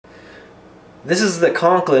This is the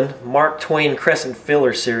Conklin Mark Twain Crescent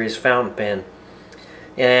Filler Series fountain pen.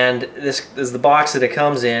 And this is the box that it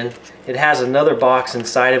comes in. It has another box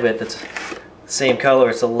inside of it that's the same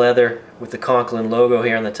color. It's a leather with the Conklin logo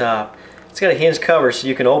here on the top. It's got a hinged cover so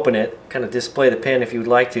you can open it, kind of display the pen if you would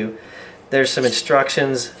like to. There's some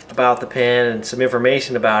instructions about the pen and some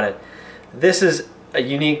information about it. This is a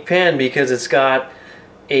unique pen because it's got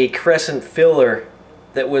a Crescent filler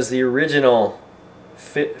that was the original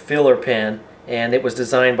filler pen, and it was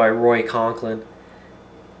designed by Conklin.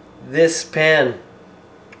 This pen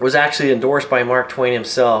was actually endorsed by Mark Twain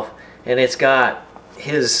himself, and it's got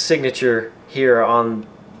his signature here on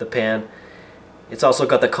the pen. It's also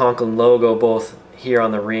got the Conklin logo both here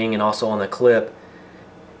on the ring and also on the clip.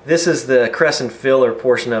 This is the Crescent filler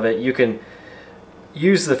portion of it. You can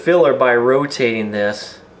use the filler by rotating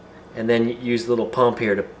this and then use the little pump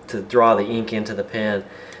here to draw the ink into the pen.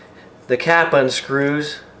 The cap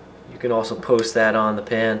unscrews. You can also post that on the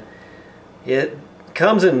pen. It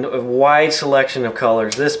comes in a wide selection of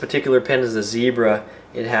colors. This particular pen is a zebra.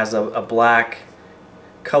 It has a black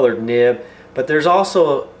colored nib, but there's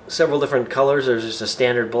also several different colors. There's just a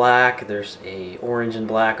standard black, there's a orange and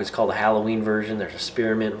black, it's called a Halloween version, there's a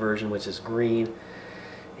spearmint version which is green,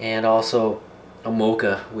 and also a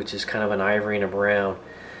mocha which is kind of an ivory and a brown.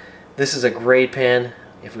 This is a great pen.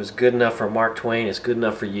 If it was good enough for Mark Twain, it's good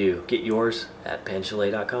enough for you. Get yours at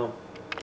penchalet.com.